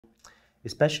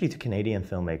Especially to Canadian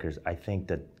filmmakers, I think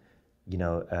that, you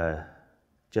know,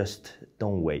 just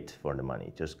don't wait for the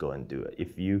money. Just go and do it.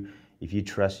 If you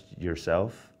trust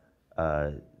yourself,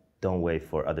 uh, don't wait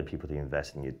for other people to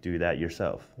invest in you. Do that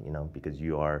yourself, you know, because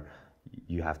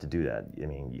you have to do that. I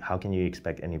mean, how can you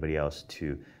expect anybody else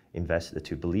to invest,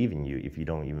 to believe in you if you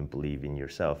don't even believe in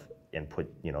yourself and put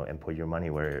your money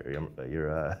where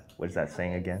your what is that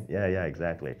saying again? Yeah, yeah,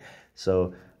 exactly.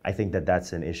 So I think that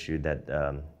that's an issue that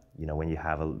when you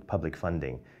have a public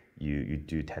funding, you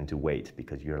do tend to wait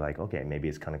because you're like, okay, maybe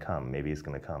it's gonna come, maybe it's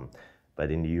gonna come.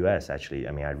 But in the U.S., actually,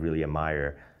 I mean, I really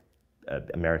admire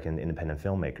American independent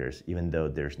filmmakers, even though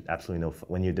there's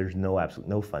absolutely there's no absolute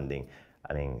no funding.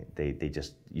 I mean, you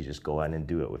just go out and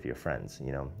do it with your friends,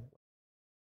 you know.